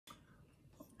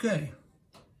Okay,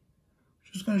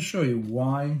 just going to show you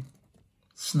why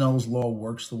Snell's law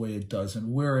works the way it does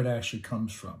and where it actually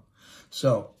comes from.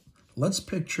 So let's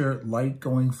picture light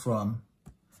going from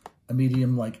a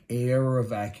medium like air or a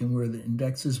vacuum where the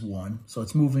index is 1. So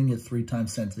it's moving at 3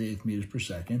 times 10 to the 8th meters per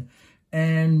second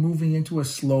and moving into a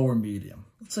slower medium.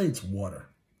 Let's say it's water.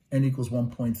 N equals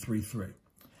 1.33.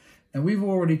 And we've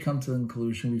already come to the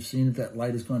conclusion, we've seen that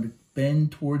light is going to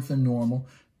bend towards the normal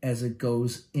as it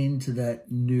goes into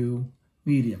that new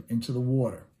medium, into the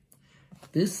water.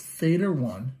 This theta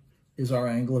 1 is our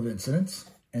angle of incidence,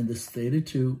 and this theta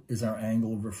 2 is our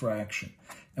angle of refraction.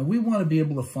 And we want to be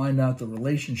able to find out the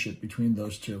relationship between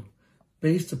those two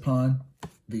based upon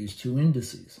these two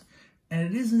indices. And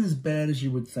it isn't as bad as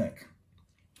you would think.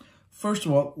 First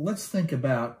of all, let's think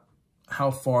about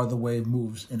how far the wave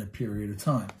moves in a period of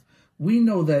time. We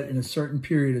know that in a certain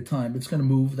period of time, it's going to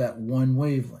move that one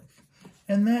wavelength.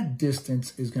 And that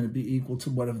distance is going to be equal to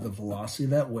whatever the velocity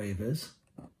of that wave is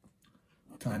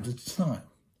times its time.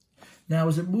 Now,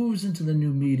 as it moves into the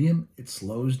new medium, it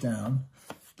slows down.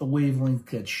 The wavelength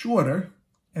gets shorter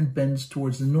and bends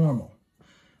towards the normal.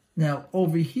 Now,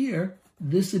 over here,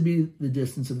 this would be the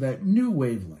distance of that new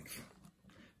wavelength.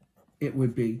 It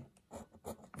would be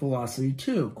velocity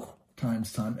 2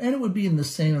 times time. And it would be in the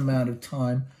same amount of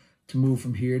time to move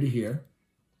from here to here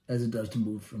as it does to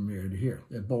move from here to here.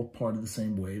 They're both part of the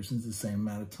same waves and it's the same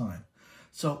amount of time.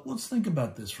 So let's think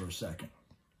about this for a second.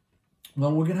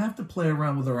 Well, we're going to have to play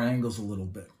around with our angles a little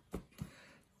bit.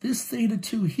 This theta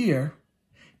 2 here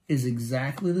is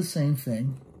exactly the same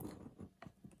thing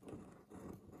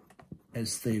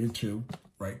as theta 2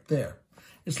 right there.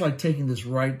 It's like taking this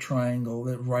right triangle,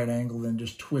 that right angle, then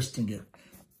just twisting it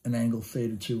an angle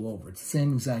theta 2 over. It's the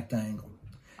same exact angle.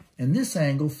 And this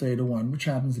angle, theta 1, which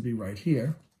happens to be right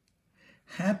here,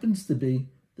 happens to be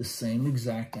the same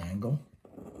exact angle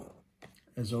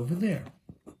as over there,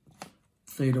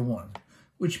 theta 1,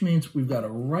 which means we've got a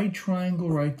right triangle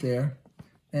right there,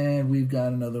 and we've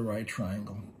got another right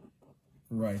triangle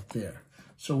right there.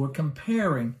 So we're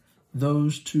comparing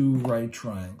those two right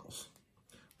triangles.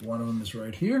 One of them is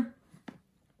right here.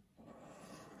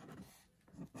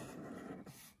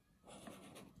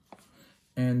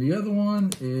 And the other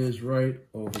one is right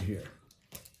over here.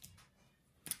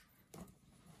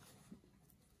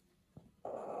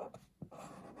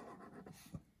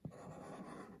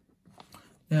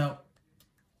 Now,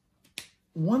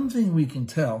 one thing we can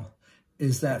tell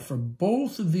is that for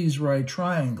both of these right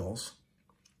triangles,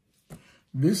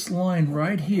 this line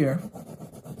right here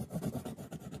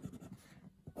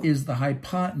is the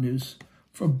hypotenuse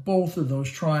for both of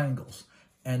those triangles.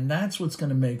 And that's what's going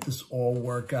to make this all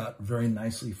work out very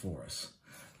nicely for us.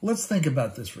 Let's think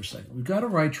about this for a second. We've got a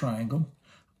right triangle.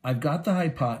 I've got the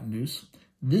hypotenuse.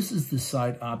 This is the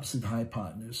side opposite the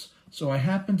hypotenuse. So I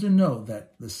happen to know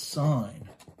that the sine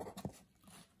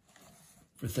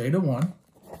for theta 1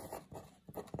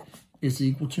 is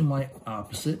equal to my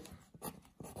opposite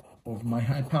over my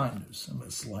hypotenuse. I'm going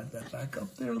to slide that back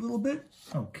up there a little bit.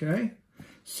 Okay.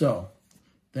 So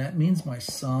that means my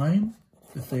sine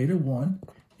for theta 1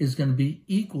 is going to be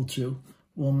equal to,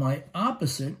 well, my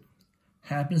opposite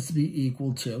happens to be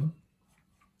equal to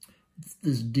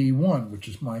this d1, which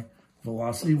is my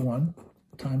velocity 1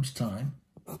 times time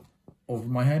over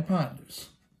my hypotenuse.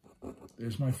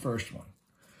 There's my first one.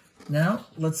 Now,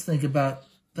 let's think about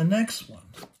the next one,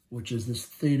 which is this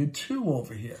theta 2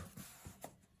 over here.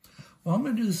 Well, I'm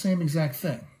going to do the same exact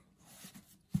thing.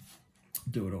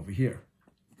 Do it over here.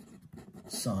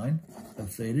 Sine of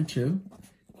theta 2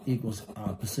 equals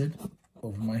opposite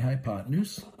over my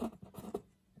hypotenuse.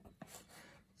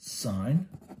 Sine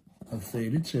of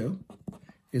theta 2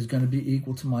 is going to be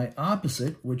equal to my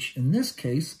opposite, which in this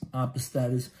case, opposite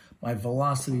that is my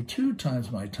velocity 2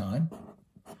 times my time,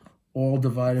 all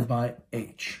divided by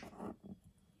h.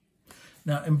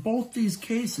 Now, in both these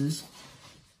cases,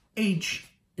 h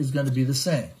is going to be the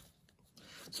same.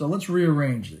 So let's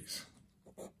rearrange these.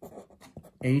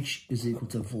 H is equal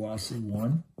to velocity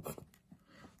 1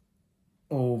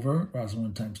 over, velocity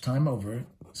 1 times time over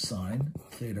sine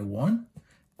theta 1.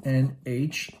 And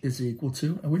h is equal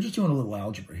to, and we're just doing a little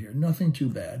algebra here, nothing too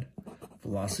bad,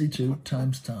 velocity 2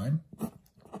 times time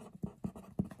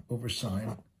over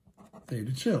sine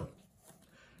theta 2.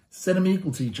 Set them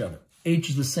equal to each other. H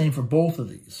is the same for both of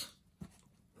these.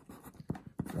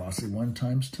 Velocity 1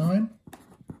 times time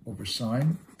over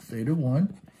sine theta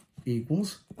 1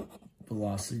 equals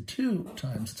velocity 2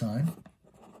 times time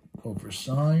over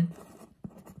sine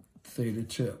theta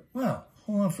 2. Well,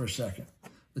 hold on for a second.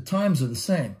 The times are the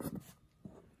same.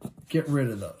 Get rid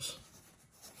of those.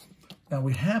 Now,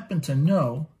 we happen to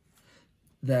know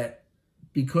that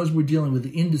because we're dealing with the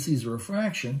indices of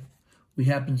refraction, we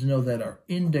happen to know that our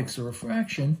index of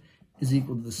refraction is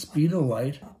equal to the speed of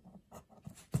light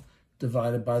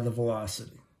divided by the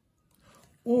velocity.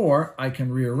 Or I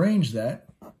can rearrange that.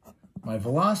 My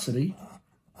velocity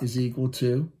is equal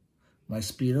to my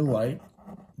speed of light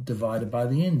divided by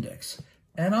the index.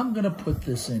 And I'm going to put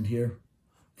this in here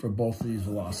for both of these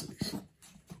velocities.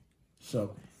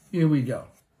 So here we go.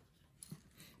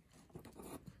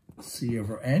 C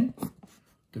over n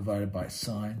divided by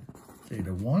sine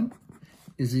theta 1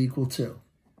 is equal to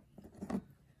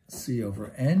C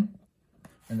over n,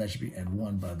 and that should be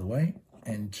n1 by the way,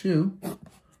 n2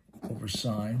 over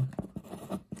sine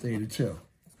theta 2.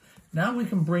 Now we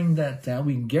can bring that down.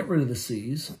 We can get rid of the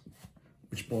c's,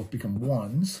 which both become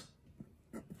 1s.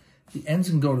 The n's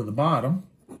can go to the bottom.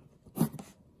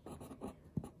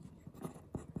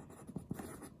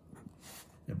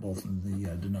 They're both in the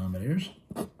denominators.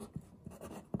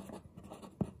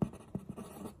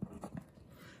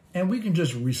 And we can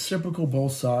just reciprocal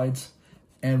both sides,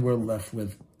 and we're left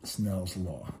with Snell's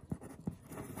law.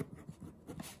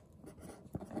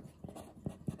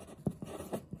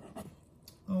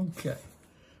 Okay,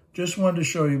 just wanted to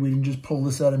show you we can just pull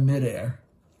this out of midair,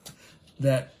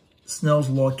 that Snell's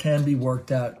law can be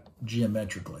worked out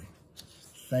geometrically.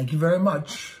 Thank you very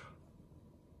much.